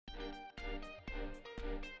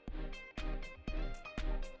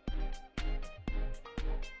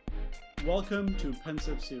Welcome to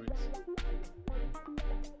Pensive Series.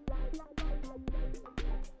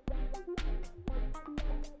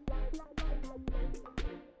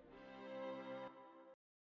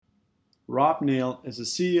 Rob Nail is the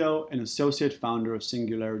CEO and associate founder of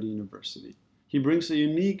Singularity University. He brings a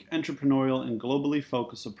unique entrepreneurial and globally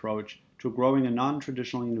focused approach to growing a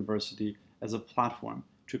non-traditional university as a platform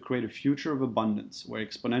to create a future of abundance where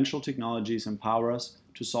exponential technologies empower us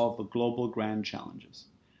to solve the global grand challenges.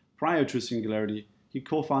 Prior to Singularity, he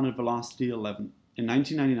co-founded Velocity 11 in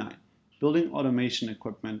 1999, building automation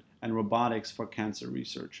equipment and robotics for cancer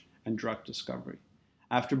research and drug discovery.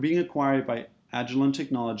 After being acquired by Agilent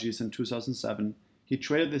Technologies in 2007, he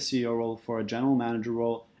traded the CEO role for a general manager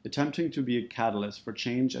role, attempting to be a catalyst for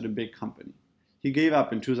change at a big company. He gave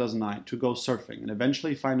up in 2009 to go surfing and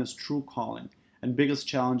eventually find his true calling and biggest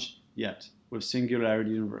challenge yet with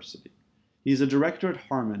Singularity University. He is a director at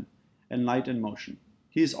Harman and Light in Motion.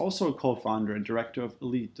 He is also a co-founder and director of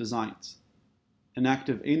Elite Designs, an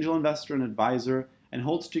active angel investor and advisor, and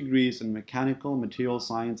holds degrees in mechanical, material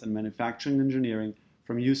science, and manufacturing engineering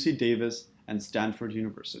from UC Davis and Stanford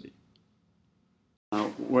University.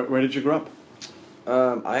 Where did you grow up?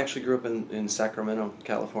 I actually grew up in Sacramento,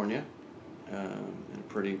 California, in a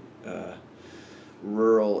pretty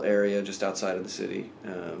rural area just outside of the city,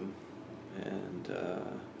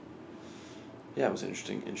 yeah, it was an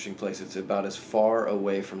interesting place. It's about as far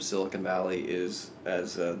away from Silicon Valley as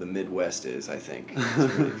the Midwest is, I think.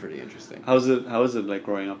 It's really pretty interesting. How was it like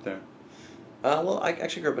growing up there? Well, I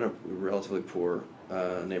actually grew up in a relatively poor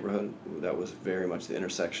neighborhood that was very much the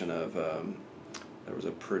intersection of there was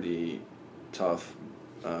a pretty tough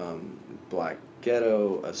black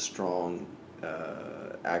ghetto, a strong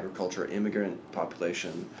agriculture immigrant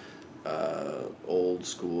population, old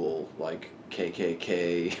school like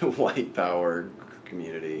KKK white power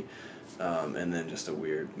community, and then just a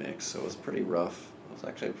weird mix. So it was pretty rough. It was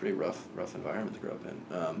actually a pretty rough environment to grow up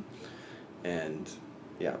in, and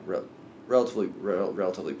yeah,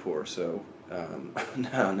 relatively poor. So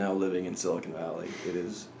now living in Silicon Valley, it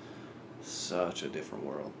is such a different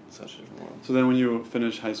world. So then when you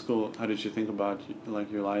finished high school, how did you think about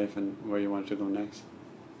like your life and where you wanted to go next?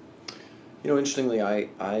 Interestingly, I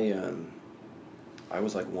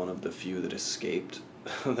was like one of the few that escaped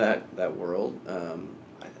that world.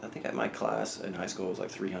 I think at my class in high school it was like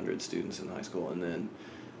 300 students in high school, and then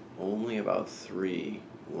only about 3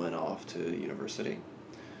 went off to university.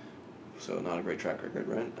 So not a great track record,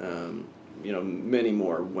 right? Many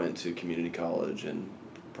more went to community college, and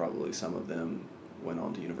probably some of them went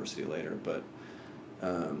on to university later. But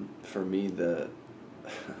for me, the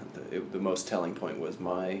most telling point was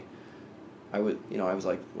I was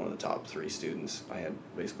like one of the top 3 students. I had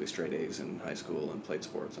basically straight A's in high school and played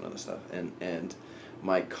sports and other stuff. And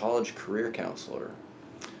my college career counselor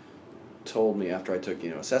told me after I took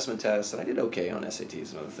assessment tests, and I did okay on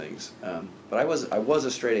SATs and other things. But I was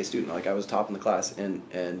a straight A student. Like I was top in the class, and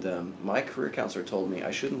my career counselor told me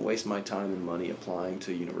I shouldn't waste my time and money applying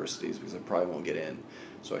to universities because I probably won't get in.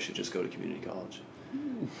 So I should just go to community college.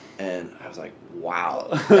 And I was like, wow,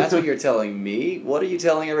 that's what you're telling me? What are you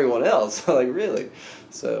telling everyone else? Like, really?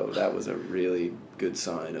 So that was a really good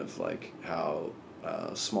sign of like how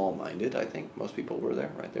small-minded I think most people were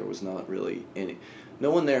there, right? There was not really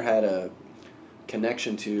no one there had a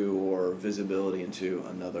connection to or visibility into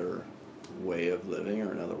another way of living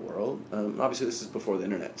or another world. Obviously, this is before the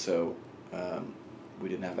internet, so we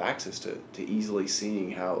didn't have access to easily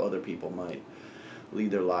seeing how other people might lead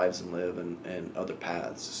their lives and live and other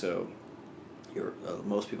paths. So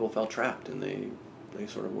most people felt trapped, and they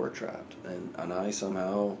sort of were trapped. And I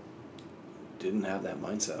somehow didn't have that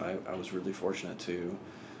mindset. I was really fortunate to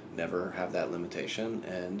never have that limitation,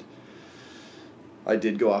 and I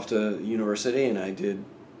did go off to university, and I did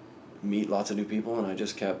meet lots of new people, and I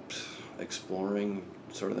just kept exploring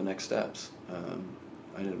sort of the next steps.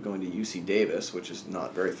 I ended up going to UC Davis, which is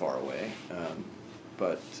not very far away,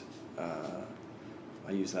 but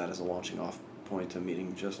I used that as a launching off point to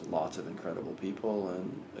meeting just lots of incredible people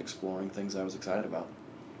and exploring things I was excited about.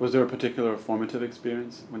 Was there a particular formative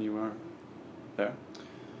experience when you were there?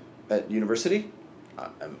 At university?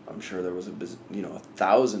 I'm sure there was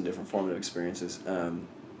 1,000 different formative experiences.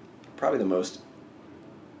 Probably the most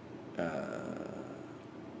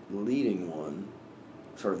leading one,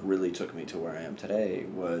 sort of really took me to where I am today,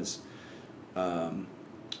 was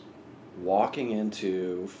walking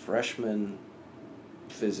into freshman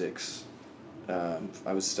physics.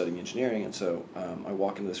 I was studying engineering, and so I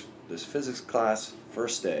walk into this physics class,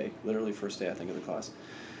 literally first day I think of the class,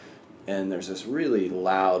 and there's this really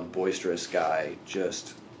loud, boisterous guy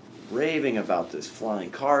just raving about this flying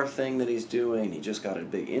car thing that he's doing. He just got a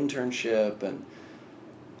big internship,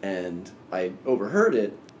 and I overheard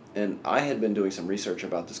it, and I had been doing some research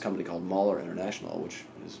about this company called Mahler International, which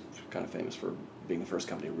is kind of famous for being the first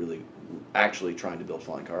company really actually trying to build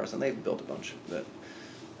flying cars, and they've built a bunch that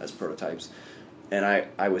as prototypes. And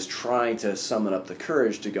I was trying to summon up the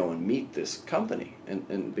courage to go and meet this company,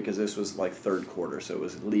 and because this was like third quarter, so it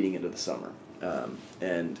was leading into the summer,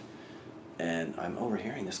 and I'm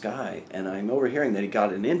overhearing this guy, and I'm overhearing that he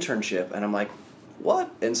got an internship, and I'm like,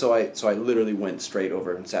 what? And so I literally went straight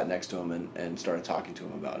over and sat next to him and started talking to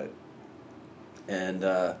him about it. And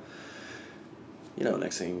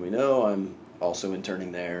next thing we know, I'm also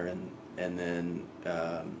interning there, and then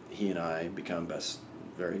he and I become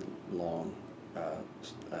very long,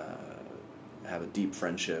 have a deep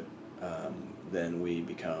friendship. Then we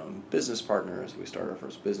become business partners. We start our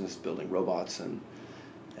first business building robots and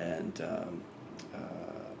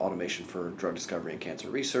automation for drug discovery and cancer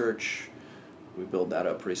research. We built that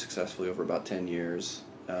up pretty successfully over about 10 years.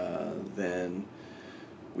 Then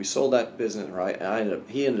we sold that business, right? And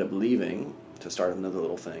he ended up leaving to start another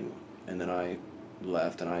little thing, and then I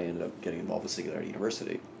left, and I ended up getting involved with Singularity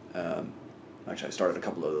University. Actually, I started a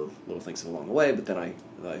couple of little things along the way, but then I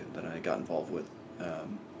got involved with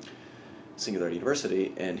Singularity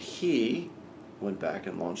University, and he went back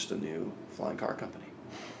and launched a new flying car company.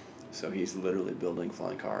 So he's literally building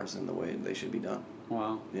flying cars in the way they should be done.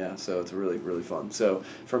 Wow. Yeah, so it's really, really fun. So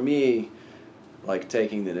for me,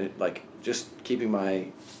 just keeping my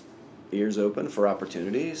ears open for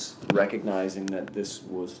opportunities, recognizing that this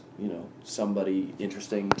was, somebody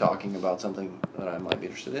interesting talking about something that I might be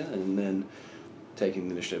interested in, and then taking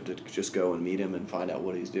the initiative to just go and meet him and find out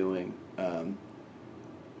what he's doing,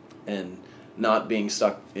 and not being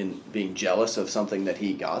stuck in being jealous of something that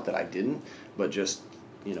he got that I didn't, but just,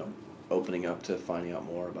 opening up to finding out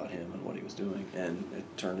more about him and what he was doing, and it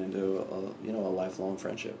turned into a lifelong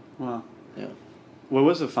friendship. Wow. Yeah. What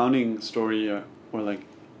was the founding story, or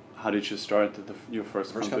how did you start your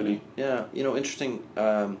first company? Yeah, interesting.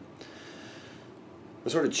 I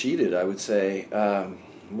sort of cheated, I would say.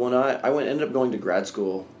 When I ended up going to grad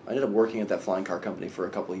school, I ended up working at that flying car company for a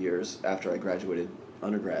couple of years after I graduated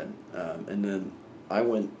undergrad, and then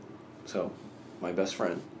so my best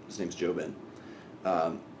friend, his name's Joe Ben,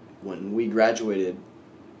 when we graduated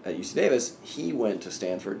at UC Davis, he went to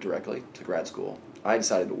Stanford directly to grad school. I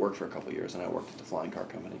decided to work for a couple of years, and I worked at the flying car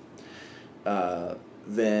company.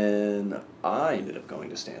 Then I ended up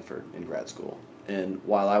going to Stanford in grad school, and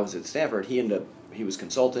while I was at Stanford, he was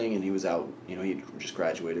consulting, and he was out, he just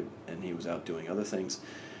graduated, and he was out doing other things.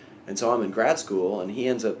 And so I'm in grad school, and he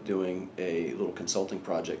ends up doing a little consulting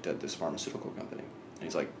project at this pharmaceutical company. And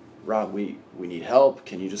he's like, Rob, we need help.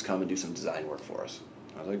 Can you just come and do some design work for us?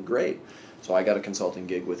 I was like, great. So I got a consulting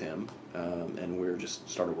gig with him, and we just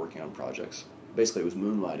started working on projects. Basically, it was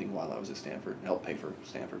moonlighting while I was at Stanford, helped pay for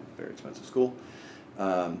Stanford, very expensive school.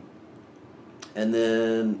 And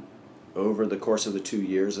then over the course of the 2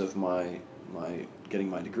 years of my getting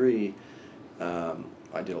my degree,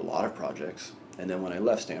 I did a lot of projects. And then when I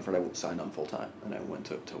left Stanford, I signed on full-time, and I went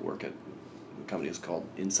to work at a company that's called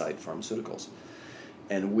Insight Pharmaceuticals.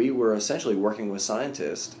 And we were essentially working with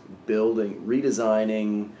scientists,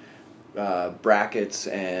 redesigning brackets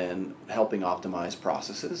and helping optimize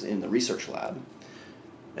processes in the research lab.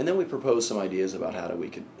 And then we proposed some ideas about how we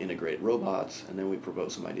could integrate robots, and then we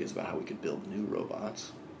proposed some ideas about how we could build new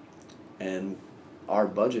robots. And our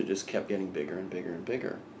budget just kept getting bigger and bigger and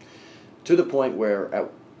bigger, to the point where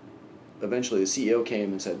eventually the CEO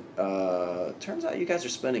came and said, turns out you guys are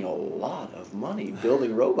spending a lot of money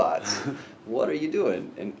building robots. What are you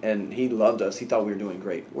doing? And he loved us. He thought we were doing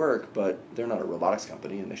great work, but they're not a robotics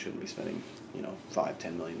company, and they shouldn't be spending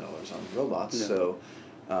 $5-10 million on robots. Yeah. So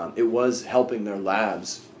it was helping their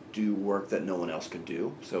labs do work that no one else could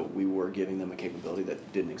do. So we were giving them a capability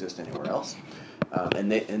that didn't exist anywhere else.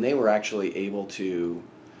 And they were actually able to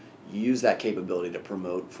use that capability to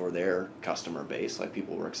promote for their customer base. Like,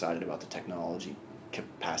 people were excited about the technology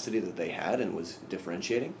capacity that they had and was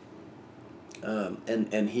differentiating.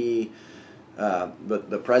 And he, but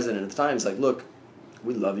the president at the time is like, look,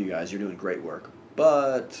 we love you guys, you're doing great work,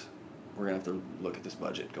 but we're gonna have to look at this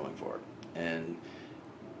budget going forward. And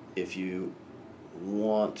if you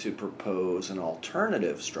want to propose an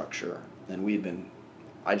alternative structure, then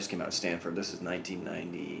I just came out of Stanford, this is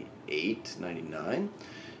 1998, 99.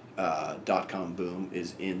 .com boom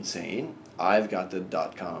is insane. I've got the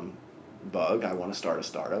 .com bug. I want to start a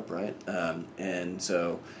startup, right? And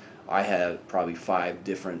so I had probably 5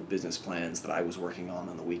 different business plans that I was working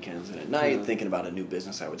on the weekends and at night, thinking about a new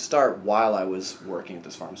business I would start while I was working at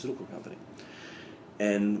this pharmaceutical company.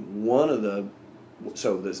 And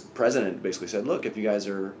so this president basically said, look, if you guys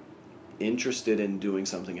are interested in doing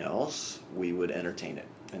something else, we would entertain it.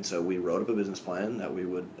 And so we wrote up a business plan that we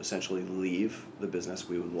would essentially leave the business.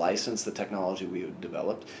 We would license the technology we had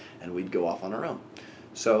developed, and we'd go off on our own.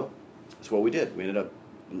 So that's what we did. We ended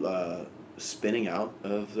up spinning out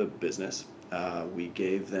of the business. We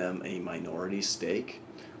gave them a minority stake.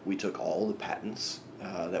 We took all the patents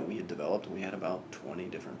that we had developed. We had about 20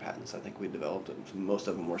 different patents I think we developed. Most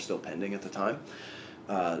of them were still pending at the time.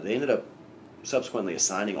 They ended up subsequently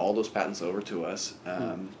assigning all those patents over to us,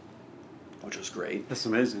 which was great. That's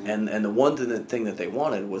amazing. And the one thing that they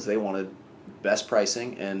wanted best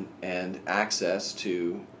pricing and access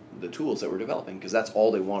to the tools that we're developing, because that's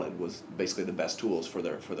all they wanted was basically the best tools for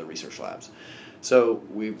their research labs. So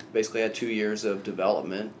we basically had 2 years of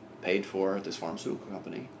development paid for at this pharmaceutical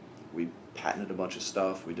company. We patented a bunch of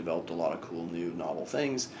stuff. We developed a lot of cool new novel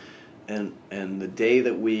things, and the day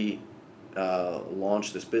that we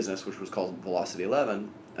launched this business, which was called Velocity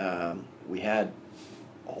 11, we had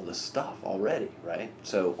all this stuff already, right?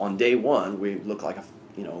 So on day one, we looked like a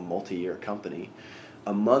multi-year company.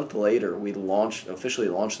 A month later, we officially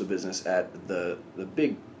launched the business at the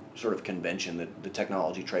big sort of convention, the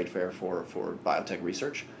technology trade fair for biotech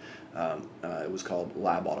research. It was called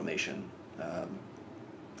Lab Automation,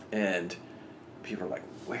 and people were like,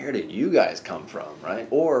 where did you guys come from, right?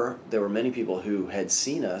 Or there were many people who had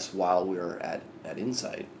seen us while we were at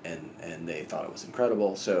Insight, and they thought it was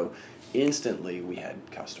incredible. So instantly we had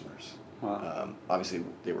customers. Wow. Obviously,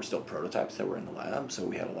 they were still prototypes that were in the lab, so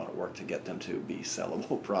we had a lot of work to get them to be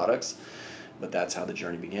sellable products. But that's how the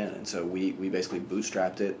journey began. And so we basically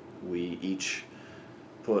bootstrapped it. We each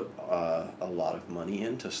put a lot of money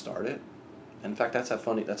in to start it. In fact, that's a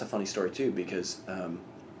funny story too, because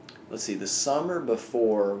let's see, the summer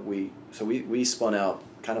before we spun out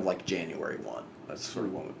kind of like January 1. That's sort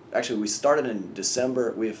of when we started in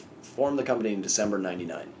December. We formed the company in December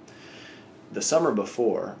 '99. The summer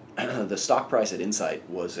before, the stock price at Insight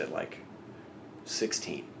was at like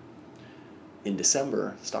 16. In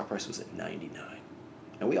December, the stock price was at 99,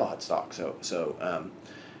 and we all had stock. So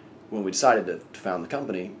when we decided to found the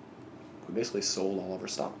company, we basically sold all of our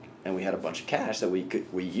stock, and we had a bunch of cash that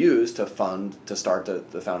we used to start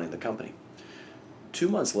the founding of the company. 2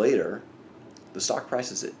 months later, the stock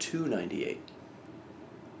price is at $2.98.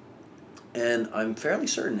 And I'm fairly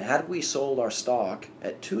certain, had we sold our stock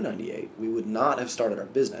at $2.98, we would not have started our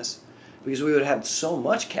business, because we would have had so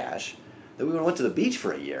much cash that we would have went to the beach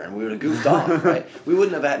for a year and we would have goofed off, right? We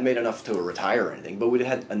wouldn't have made enough to retire or anything, but we'd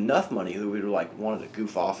have had enough money that we would have like wanted to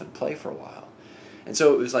goof off and play for a while. And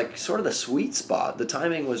so it was like sort of the sweet spot. The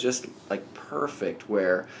timing was just like perfect,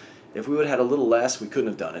 where if we would have had a little less, we couldn't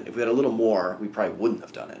have done it. If we had a little more, we probably wouldn't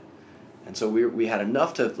have done it. And so we had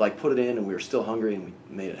enough to like put it in, and we were still hungry, and we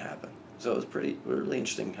made it happen. So it was really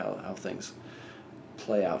interesting how things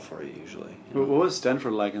play out for you usually. What was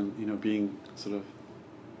Stanford like, and being sort of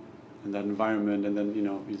in that environment, and then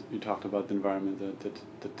you talked about the environment,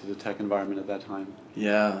 the tech environment at that time.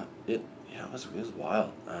 Yeah, it was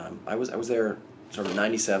wild. I was there sort of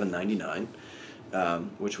 97, 99,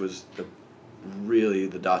 which was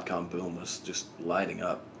the dot-com boom was just lighting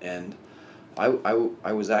up, and I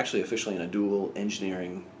was actually officially in a dual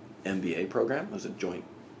engineering MBA program. It was a joint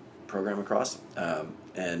program across,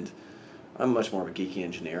 and I'm much more of a geeky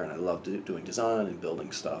engineer, and I love doing design and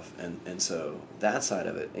building stuff, and so that side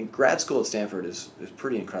of it. And grad school at Stanford is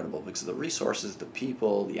pretty incredible, because of the resources, the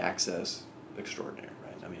people, the access, extraordinary,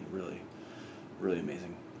 right? I mean, really, really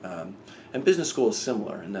amazing. And business school is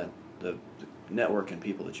similar in that the network and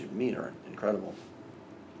people that you meet are incredible.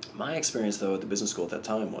 My experience, though, at the business school at that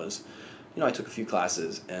time was, I took a few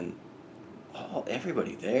classes, and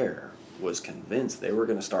everybody there was convinced they were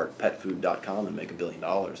going to start petfood.com and make $1 billion,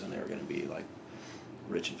 and they were going to be like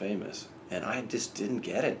rich and famous. And I just didn't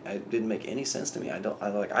get it. It didn't make any sense to me. I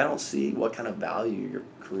don't see what kind of value you're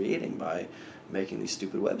creating by making these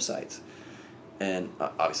stupid websites. And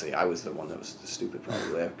obviously, I was the one that was stupid,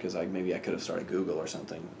 probably, because maybe I could have started Google or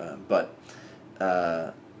something. But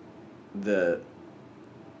the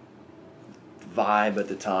vibe at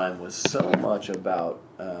the time was so much about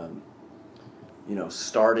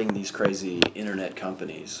starting these crazy internet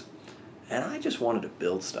companies, and I just wanted to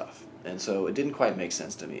build stuff, and so it didn't quite make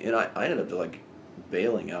sense to me. And I ended up like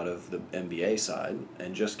bailing out of the MBA side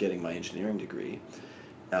and just getting my engineering degree,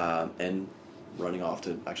 and running off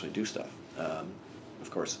to actually do stuff. Of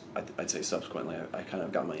course, I'd say subsequently I kind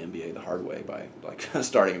of got my MBA the hard way by like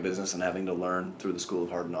starting a business and having to learn through the School of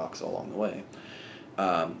Hard Knocks along the way.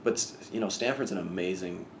 But Stanford's an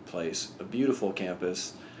amazing place, a beautiful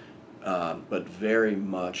campus, but very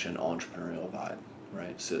much an entrepreneurial vibe.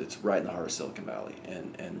 right? So it's right in the heart of Silicon Valley,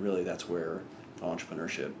 and really that's where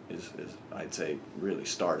entrepreneurship is I'd say really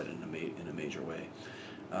started in a major way.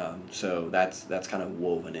 So that's kind of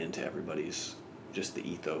woven into everybody's just the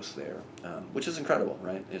ethos there, which is incredible,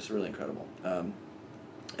 right? It's really incredible.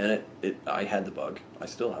 And I had the bug. I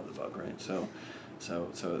still have the bug, right? So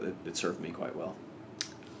it served me quite well.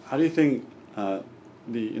 How do you think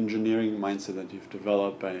the engineering mindset that you've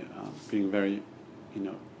developed by being very,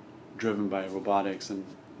 driven by robotics and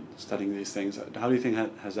studying these things, how do you think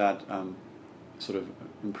has that sort of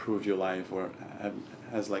improved your life, or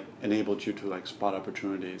has like enabled you to like spot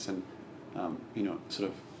opportunities and sort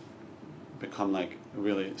of become like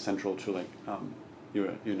really central to like your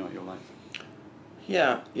life?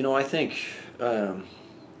 Yeah, I think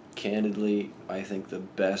candidly, I think the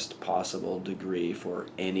best possible degree for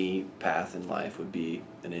any path in life would be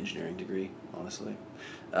an engineering degree. Honestly,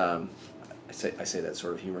 I say that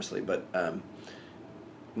sort of humorously, but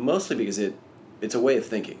mostly because it's a way of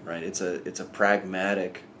thinking, right? It's a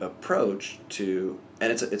pragmatic approach to,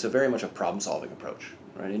 and it's a very much a problem solving approach,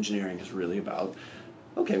 right? Engineering is really about,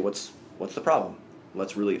 okay, what's the problem?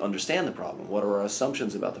 Let's really understand the problem. What are our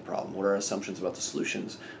assumptions about the problem? What are our assumptions about the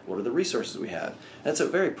solutions? What are the resources we have? And it's a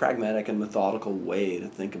very pragmatic and methodical way to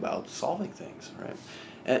think about solving things, right?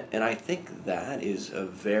 And I think that is a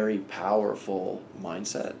very powerful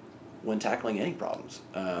mindset when tackling any problems.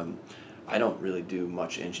 I don't really do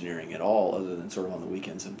much engineering at all other than sort of on the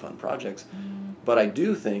weekends and fun projects. But I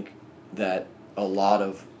do think that a lot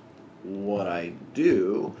of what I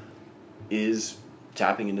do is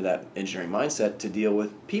tapping into that engineering mindset to deal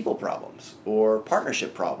with people problems or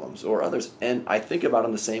partnership problems or others. And I think about it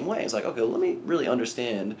in the same way. It's like, okay, let me really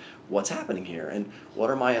understand what's happening here and what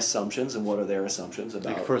are my assumptions and what are their assumptions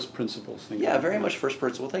about. Like first principles thinking. Yeah, very much first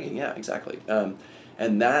principle thinking. Yeah, exactly.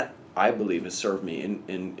 And that, I believe, has served me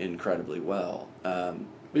in incredibly well.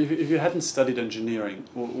 If you hadn't studied engineering,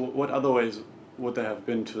 what other ways would there have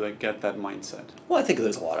been to like get that mindset? Well, I think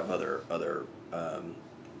there's a lot of other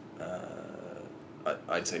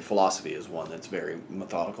I'd say philosophy is one that's very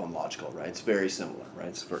methodical and logical, right? It's very similar, right?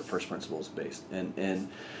 It's first principles based, and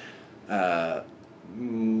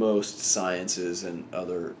most sciences and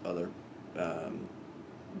other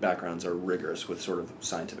backgrounds are rigorous with sort of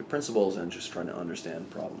scientific principles and just trying to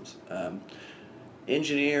understand problems.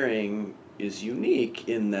 Engineering is unique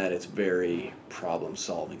in that it's very problem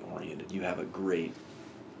solving oriented. You have a great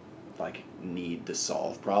need to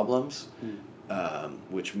solve problems,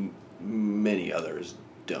 which many others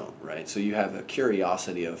don't, right? So you have a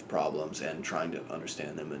curiosity of problems and trying to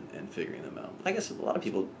understand them and figuring them out. I guess a lot of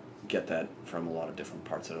people get that from a lot of different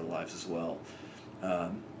parts of their lives as well.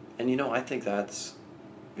 And I think that's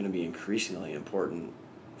going to be increasingly important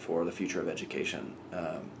for the future of education.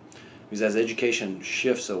 Because as education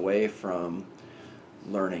shifts away from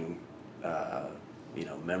learning,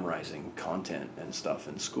 memorizing content and stuff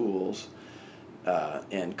in schools,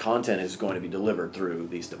 and content is going to be delivered through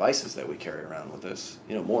these devices that we carry around with us,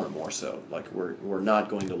 more and more so. Like we're not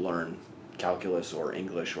going to learn calculus or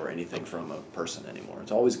English or anything from a person anymore.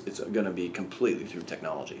 It's going to be completely through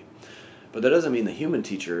technology. But that doesn't mean the human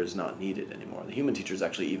teacher is not needed anymore. The human teacher is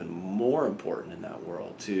actually even more important in that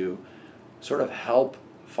world to sort of help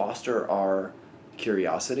foster our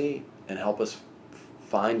curiosity and help us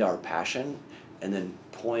find our passion and then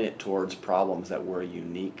point it towards problems that we're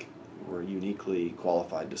uniquely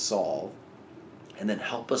qualified to solve, and then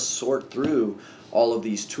help us sort through all of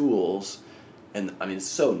these tools. And I mean, it's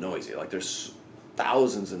so noisy. Like there's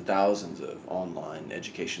thousands and thousands of online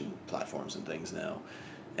education platforms and things now.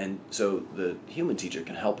 And so the human teacher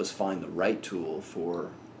can help us find the right tool for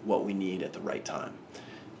what we need at the right time.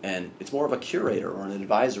 And it's more of a curator or an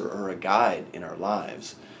advisor or a guide in our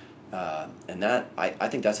lives. And that, I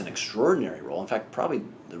think that's an extraordinary role. In fact, probably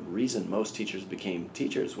the reason most teachers became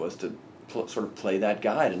teachers was to sort of play that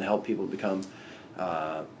guide and help people become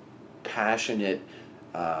passionate,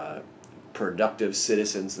 productive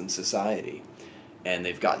citizens in society. And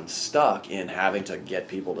they've gotten stuck in having to get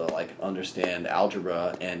people to understand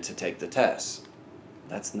algebra and to take the tests.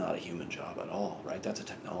 That's not a human job at all, right? That's a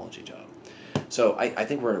technology job. So I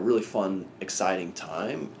think we're in a really fun, exciting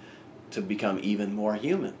time to become even more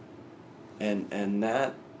human. And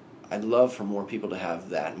that, I'd love for more people to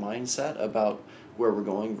have that mindset about where we're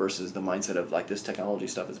going versus the mindset of this technology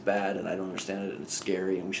stuff is bad and I don't understand it and it's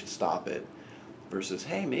scary and we should stop it. Versus,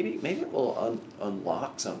 hey, maybe it will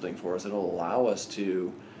unlock something for us. It'll allow us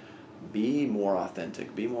to be more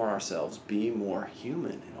authentic, be more ourselves, be more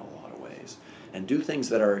human in a lot of ways, and do things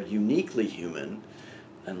that are uniquely human,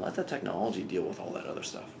 and let the technology deal with all that other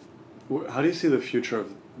stuff. How do you see the future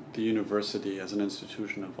of the university as an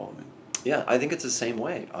institution evolving? Yeah, I think it's the same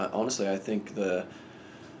way. Honestly, I think the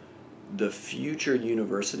future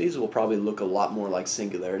universities will probably look a lot more like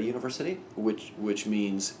Singularity University, which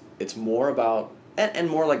means it's more about and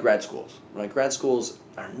more like grad schools. Right? Grad schools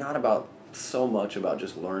are not about so much about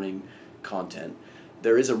just learning content.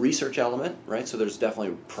 There is a research element, right? So there's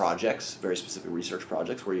definitely projects, very specific research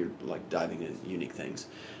projects where you're like diving in unique things.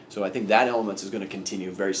 So I think that element is going to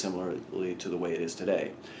continue very similarly to the way it is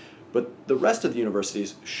today. But the rest of the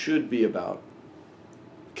universities should be about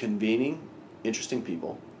convening interesting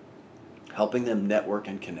people, helping them network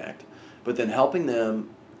and connect, but then helping them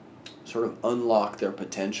sort of unlock their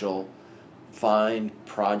potential, find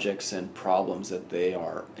projects and problems that they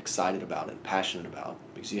are excited about and passionate about,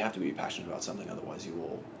 because you have to be passionate about something, otherwise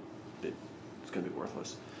it's going to be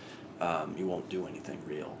worthless. You won't do anything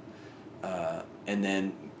real. And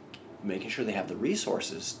then making sure they have the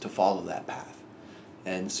resources to follow that path.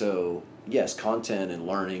 And so, yes, content and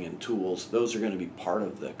learning and tools, those are going to be part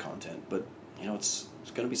of the content, but it's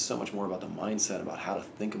going to be so much more about the mindset, about how to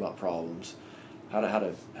think about problems, how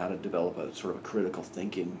to develop a sort of a critical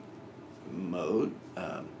thinking mode.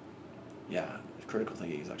 Critical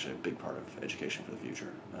thinking is actually a big part of education for the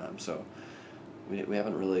future. So we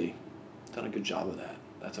haven't really done a good job of that.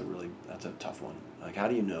 That's a tough one. Like, how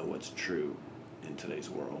do you know what's true in today's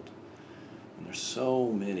world? And there's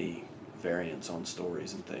so many variants on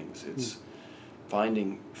stories and things. It's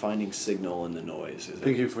finding signal in the noise.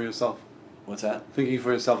 Thinking for yourself. What's that? Thinking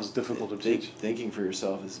for yourself is difficult to teach. Thinking for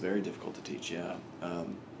yourself is very difficult to teach. Yeah.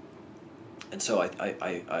 And so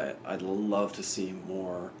I'd love to see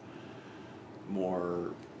more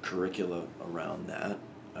curricula around that,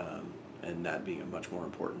 and that being a much more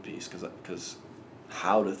important piece, because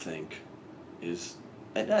how to think is,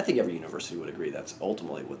 and I think every university would agree that's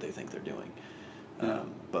ultimately what they think they're doing,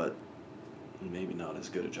 but maybe not as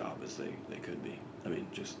good a job as they could be. I mean,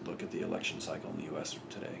 just look at the election cycle in the U.S.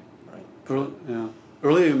 today, right?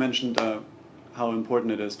 Earlier you mentioned how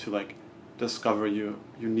important it is to like discover your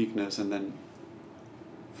uniqueness and then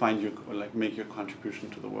make your contribution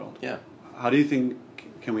to the world. Yeah. How do you think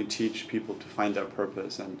can we teach people to find their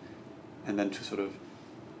purpose and then to sort of,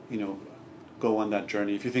 go on that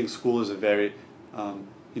journey? If you think school is a very,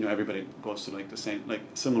 everybody goes to like the same, like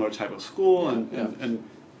similar type of school, and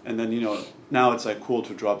then now it's like cool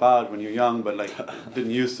to drop out when you're young, but like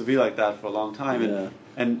didn't used to be like that for a long time,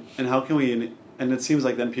 and how can we? And it seems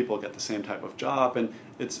like then people get the same type of job, and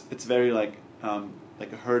it's very like a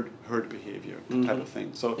herd behavior type of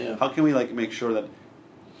thing. So how can we like make sure that?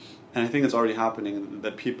 And I think it's already happening,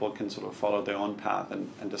 that people can sort of follow their own path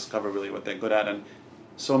and discover really what they're good at. And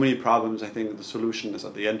so many problems, I think the solution is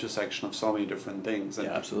at the intersection of so many different things. And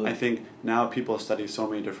absolutely. I think now people study so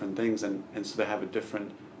many different things, and so they have a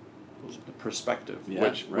different perspective,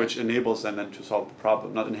 which enables them then to solve the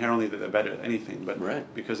problem. Not inherently that they're better at anything, but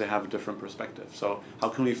because they have a different perspective. So how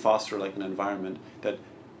can we foster like an environment that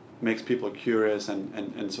makes people curious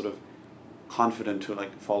and sort of confident to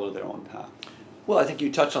like follow their own path? Well, I think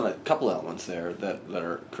you touched on a couple elements there that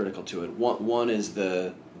are critical to it. One is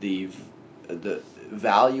the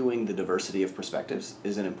valuing the diversity of perspectives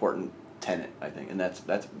is an important tenet, I think, and that's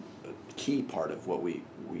a key part of what we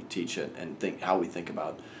teach it and how we think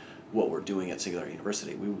about what we're doing at Singularity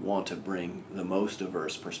University. We want to bring the most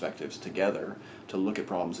diverse perspectives together to look at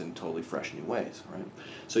problems in totally fresh new ways, right?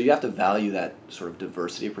 So you have to value that sort of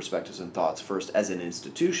diversity of perspectives and thoughts first as an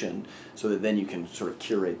institution, so that then you can sort of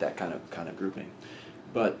curate that kind of grouping.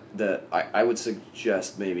 But I would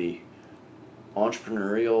suggest maybe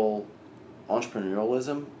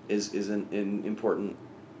entrepreneurialism is an important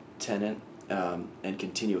tenet, and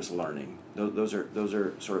continuous learning. Those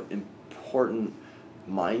are sort of important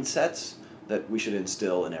mindsets that we should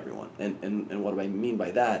instill in everyone. And what I mean by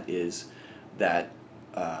that is that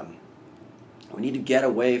we need to get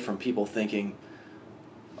away from people thinking,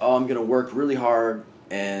 oh, I'm going to work really hard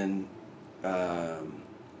and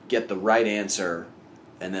get the right answer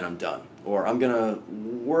and then I'm done. Or I'm going to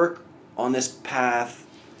work on this path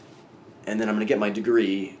and then I'm going to get my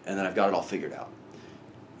degree and then I've got it all figured out.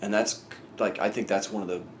 And that's I think that's one of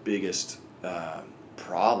the biggest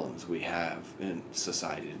problems we have in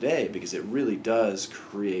society today, because it really does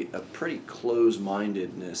create a pretty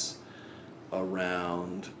closed-mindedness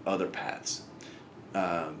around other paths.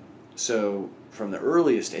 So from the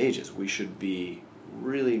earliest ages, we should be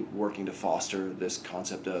really working to foster this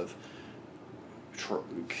concept of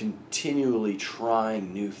continually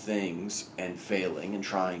trying new things and failing, and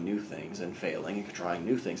trying new things and failing, and trying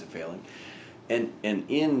new things and failing. And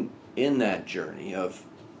in that journey of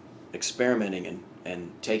experimenting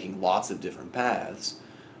and taking lots of different paths,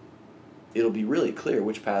 it'll be really clear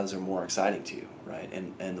which paths are more exciting to you, right?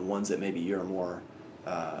 And the ones that maybe you're more,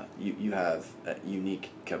 you have a unique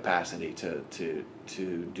capacity to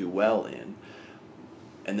do well in,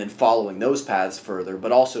 and then following those paths further,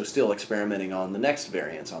 but also still experimenting on the next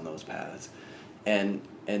variants on those paths. And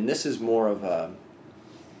this is more of a,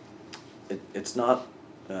 it's not,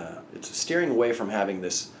 it's steering away from having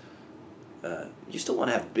this, you still want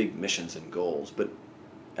to have big missions and goals, but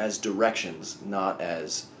as directions, not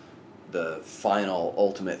as the final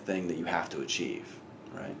ultimate thing that you have to achieve,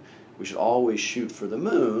 right? We should always shoot for the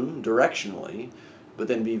moon directionally, but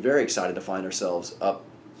then be very excited to find ourselves up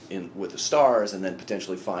in with the stars, and then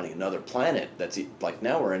potentially finding another planet that's like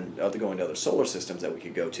now we're going to other solar systems that we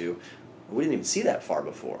could go to. We didn't even see that far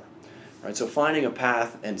before, right? So finding a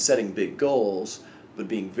path and setting big goals, but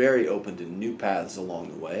being very open to new paths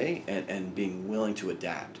along the way, and being willing to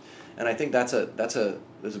adapt. And I think that's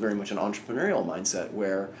very much an entrepreneurial mindset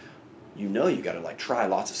where you got to like try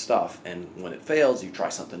lots of stuff, and when it fails, you try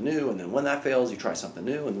something new, and then when that fails, you try something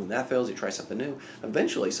new, and when that fails, you try something new.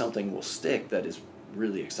 Eventually, something will stick that is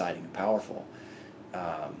really exciting and powerful.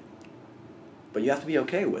 But you have to be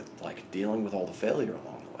okay with like dealing with all the failure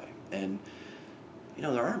along the way. And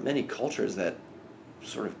there aren't many cultures that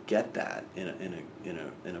sort of get that in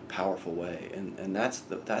a powerful way. And that's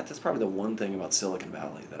probably the one thing about Silicon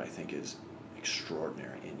Valley that I think is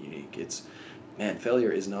extraordinary and unique.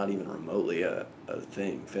 Failure is not even remotely a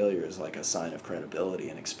thing. Failure is like a sign of credibility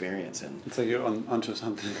and experience, and it's like you're onto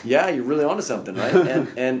something. Yeah, you're really onto something, right?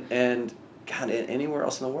 and God, anywhere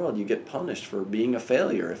else in the world, you get punished for being a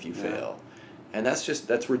failure if you fail, and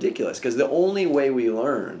that's ridiculous, because the only way we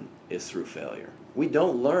learn is through failure. We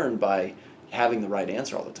don't learn by having the right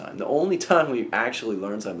answer all the time. The only time we actually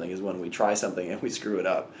learn something is when we try something and we screw it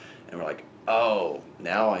up, and we're like, oh,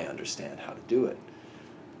 now I understand how to do it.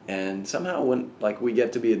 And somehow when we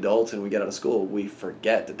get to be adults and we get out of school, we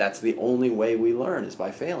forget that that's the only way we learn is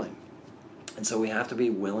by failing. And so we have to be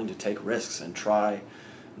willing to take risks and try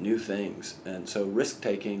new things. And so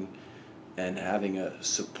risk-taking and having a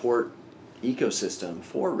support ecosystem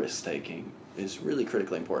for risk-taking is really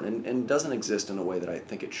critically important, and doesn't exist in a way that I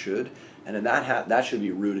think it should. And then that should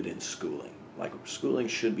be rooted in schooling. Like, schooling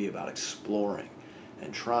should be about exploring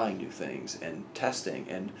and trying new things and testing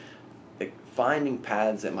and finding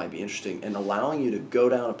paths that might be interesting, and allowing you to go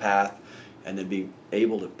down a path and then be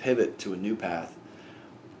able to pivot to a new path.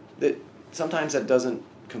 That sometimes that doesn't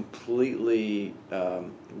completely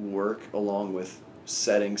work along with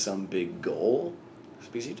setting some big goal,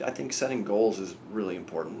 because I think setting goals is really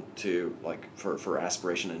important to for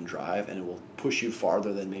aspiration and drive, and it will push you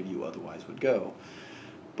farther than maybe you otherwise would go.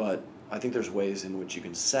 But I think there's ways in which you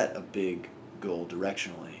can set a big goal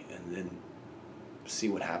directionally and then see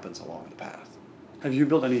what happens along the path. Have you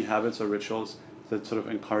built any habits or rituals that sort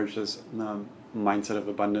of encourage this mindset of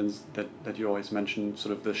abundance that you always mention,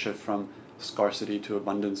 sort of the shift from scarcity to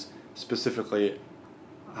abundance, specifically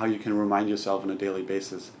how you can remind yourself on a daily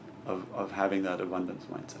basis of having that abundance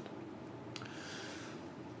mindset?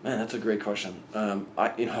 Man, that's a great question. I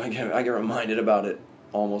get reminded about it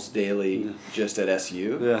almost daily just at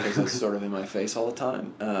SU, because it's sort of in my face all the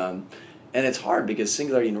time. And it's hard because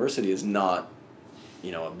Singularity University is not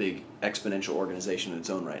a big exponential organization in its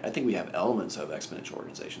own right. I think we have elements of exponential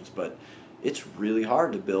organizations, but it's really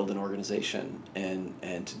hard to build an organization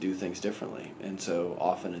and to do things differently. And so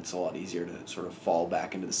often it's a lot easier to sort of fall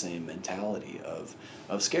back into the same mentality of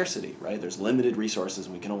scarcity, right? There's limited resources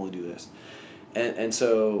and we can only do this. And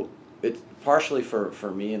so it's partially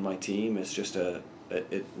for me and my team, it's just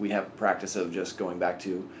we have a practice of just going back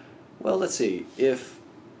to, well, let's see, if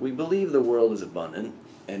we believe the world is abundant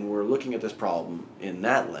and we're looking at this problem in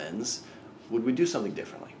that lens, would we do something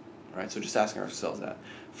differently? Right? So just asking ourselves that.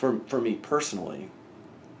 For me personally,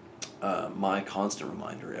 my constant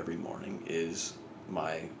reminder every morning is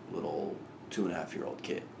my little 2.5-year-old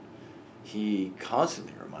kid. He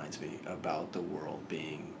constantly reminds me about the world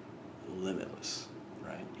being limitless,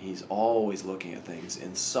 right? He's always looking at things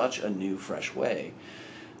in such a new, fresh way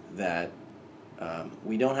that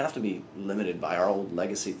we don't have to be limited by our old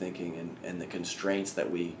legacy thinking and the constraints that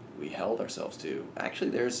we held ourselves to. Actually,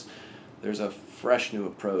 there's a fresh new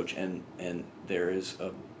approach, and there is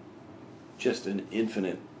just an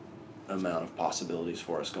infinite amount of possibilities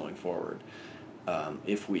for us going forward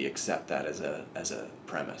if we accept that as a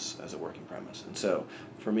premise, as a working premise. And so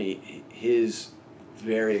for me, his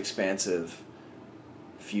very expansive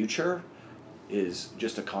future is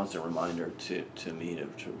just a constant reminder to me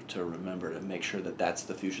to remember to make sure that that's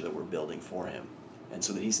the future that we're building for him, and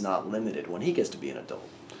so that he's not limited when he gets to be an adult.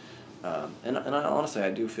 And honestly, I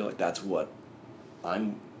do feel like that's what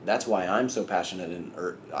I'm that's why I'm so passionate, and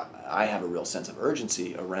I have a real sense of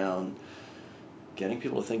urgency around getting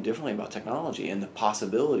people to think differently about technology and the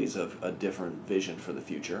possibilities of a different vision for the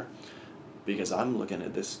future. Because I'm looking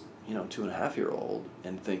at this, 2.5-year-old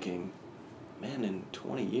and thinking, man, in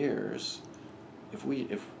 20 years, if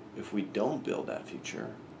we don't build that future,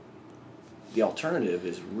 the alternative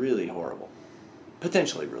is really horrible,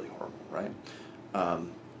 potentially really horrible, right?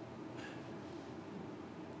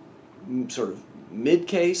 Sort of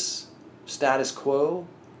mid-case, status quo,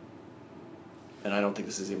 and I don't think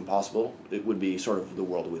this is even possible, it would be sort of the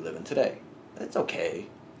world we live in today. It's okay.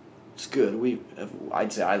 It's good.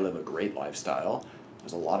 I'd say I live a great lifestyle.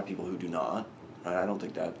 There's a lot of people who do not. I don't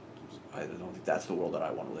think that's the world that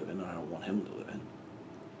I want to live in, and I don't want him to live in.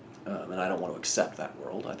 And I don't want to accept that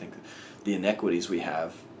world. I think the inequities we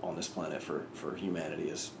have on this planet for humanity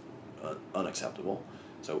is unacceptable.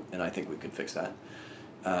 So, and I think we could fix that.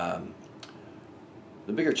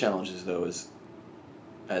 The bigger challenge is, though, is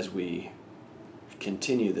as we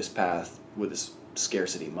continue this path with this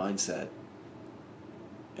scarcity mindset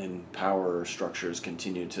and power structures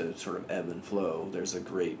continue to sort of ebb and flow, there's a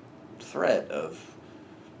great threat of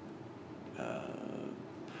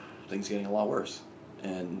things getting a lot worse.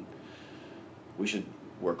 And we should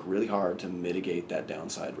work really hard to mitigate that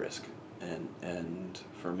downside risk. And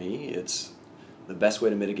for me, it's the best way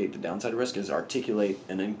to mitigate the downside risk is articulate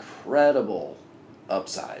an incredible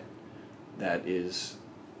upside that is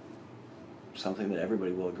something that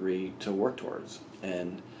everybody will agree to work towards.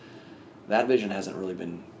 And that vision hasn't really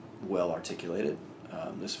been well articulated.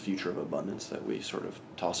 This future of abundance that we sort of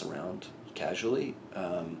toss around casually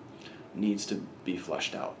needs to be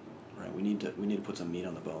fleshed out. Right? We need to put some meat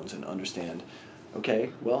on the bones and understand,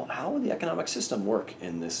 okay, well, how would the economic system work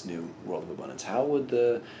in this new world of abundance? How would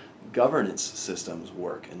the governance systems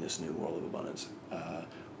work in this new world of abundance?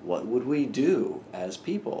 What would we do as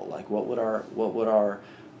people? Like, what would our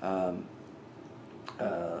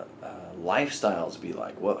lifestyles be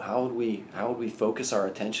like? How would we focus our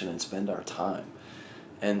attention and spend our time?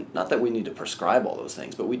 And not that we need to prescribe all those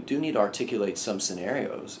things, but we do need to articulate some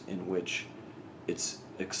scenarios in which it's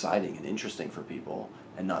exciting and interesting for people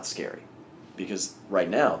and not scary. Because right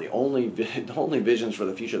now, the only visions for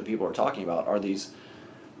the future that people are talking about are these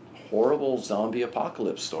horrible zombie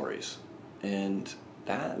apocalypse stories, and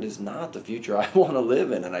that is not the future I want to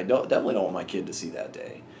live in, and I definitely don't want my kid to see that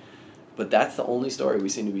day. But that's the only story we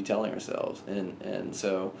seem to be telling ourselves, and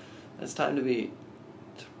so it's time to be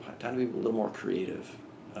a little more creative.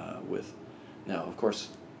 Now, of course,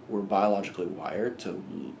 we're biologically wired to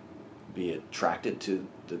be attracted to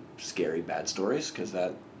the scary bad stories because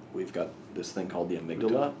that we've got this thing called the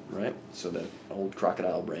amygdala, right? So that old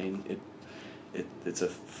crocodile brain, it's a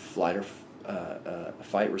flight or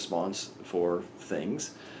fight response for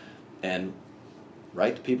things, and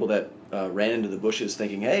right, the people that ran into the bushes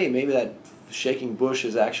thinking, hey, maybe that shaking bush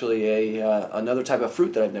is actually another type of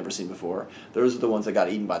fruit that I've never seen before. Those are the ones that got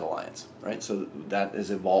eaten by the lions, right? So that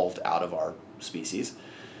is evolved out of our species.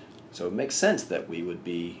 So it makes sense that we would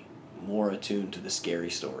be more attuned to the scary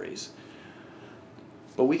stories.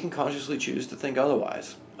 But we can consciously choose to think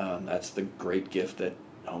otherwise. That's the great gift that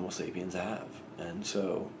Homo sapiens have. And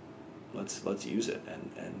so let's use it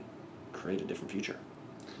and create a different future.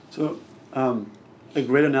 So a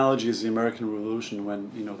great analogy is the American Revolution, when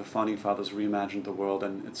the founding fathers reimagined the world,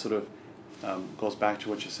 and it sort of goes back to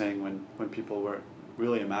what you're saying when people were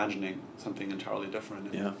really imagining something entirely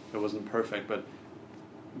different. And it wasn't perfect, but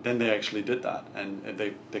then they actually did that, and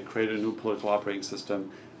they created a new political operating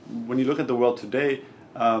system. When you look at the world today,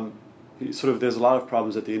 there's a lot of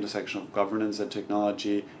problems at the intersection of governance and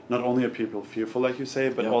technology. Not only are people fearful, like you say,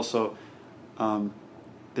 but also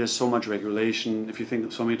there's so much regulation. If you think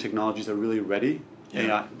so many technologies are really ready,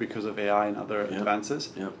 AI, because of AI and other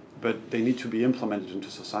advances, but they need to be implemented into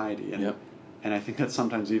society. And I think that's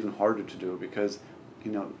sometimes even harder to do because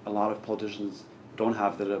a lot of politicians don't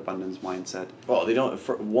have that abundance mindset. Well, they don't.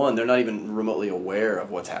 For one, they're not even remotely aware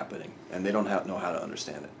of what's happening, and they don't know how to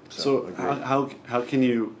understand it. So how can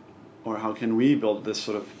you, or how can we build this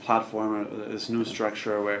sort of platform, or this new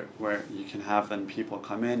structure where you can have then people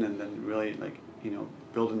come in and then really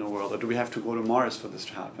build a new world? Or do we have to go to Mars for this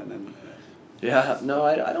to happen? And no,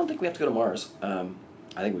 I don't think we have to go to Mars. I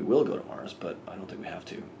think we will go to Mars, but I don't think we have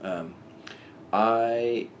to.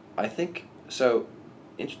 I think so.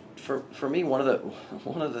 For me, one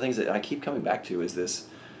of the things that I keep coming back to is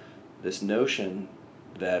this notion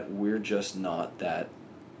that we're just not that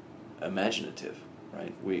imaginative,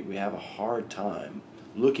 right? We have a hard time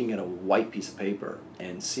looking at a white piece of paper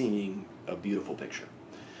and seeing a beautiful picture.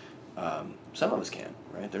 Some of us can,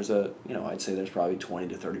 right? I'd say there's probably 20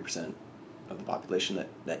 to 30% of the population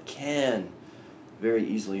that can very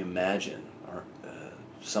easily imagine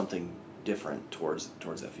something different towards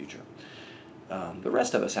that future. The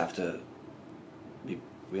rest of us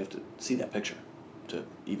we have to see that picture to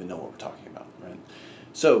even know what we're talking about, right?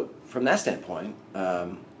 So from that standpoint,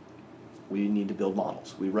 we need to build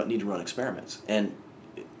models. We need to run experiments. And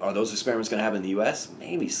are those experiments going to happen in the U.S.?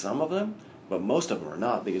 Maybe some of them, but most of them are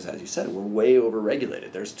not, because as you said, we're way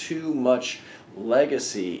over-regulated. There's too much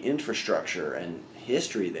legacy, infrastructure, and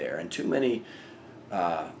history there, and too many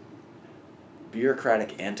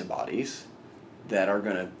bureaucratic antibodies that are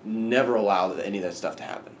going to never allow any of that stuff to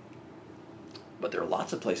happen. But there are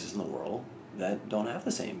lots of places in the world that don't have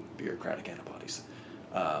the same bureaucratic antibodies.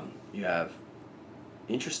 You have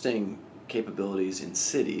interesting capabilities in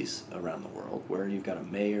cities around the world where you've got a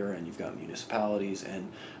mayor and you've got municipalities and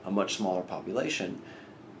a much smaller population,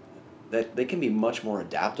 that they can be much more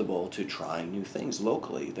adaptable to trying new things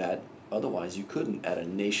locally that otherwise you couldn't at a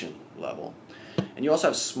nation level. And you also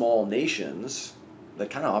have small nations that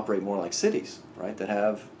kind of operate more like cities, right? That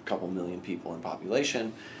have a couple million people in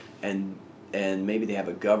population, and maybe they have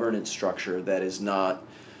a governance structure that is not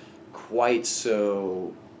quite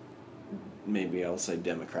so, maybe I'll say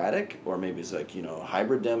democratic, or maybe it's like,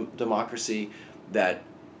 hybrid democracy, that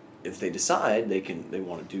if they decide they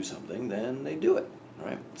want to do something, then they do it,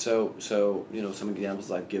 right? So some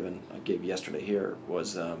examples I gave yesterday here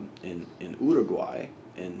was in Uruguay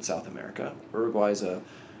in South America. Uruguay is a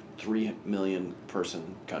 3 million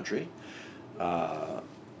person country.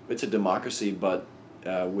 It's a democracy, but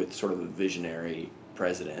with sort of a visionary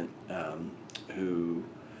president who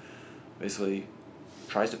basically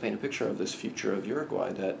tries to paint a picture of this future of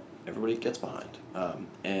Uruguay that everybody gets behind.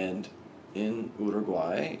 And in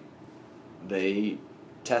Uruguay, they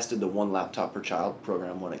tested the one laptop per child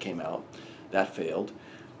program when it came out. That failed.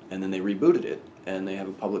 And then they rebooted it, and they have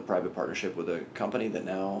a public-private partnership with a company that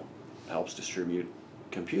now helps distribute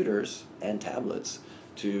computers and tablets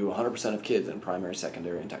to 100% of kids in primary,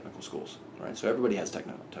 secondary, and technical schools. Right? So everybody has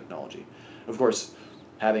technology. Of course,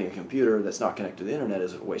 having a computer that's not connected to the internet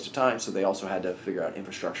is a waste of time, so they also had to figure out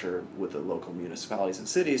infrastructure with the local municipalities and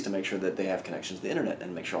cities to make sure that they have connections to the internet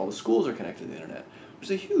and make sure all the schools are connected to the internet. It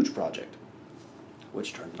was a huge project,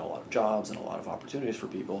 which turned into a lot of jobs and a lot of opportunities for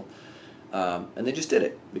people. And they just did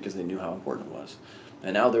it because they knew how important it was.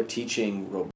 And now they're teaching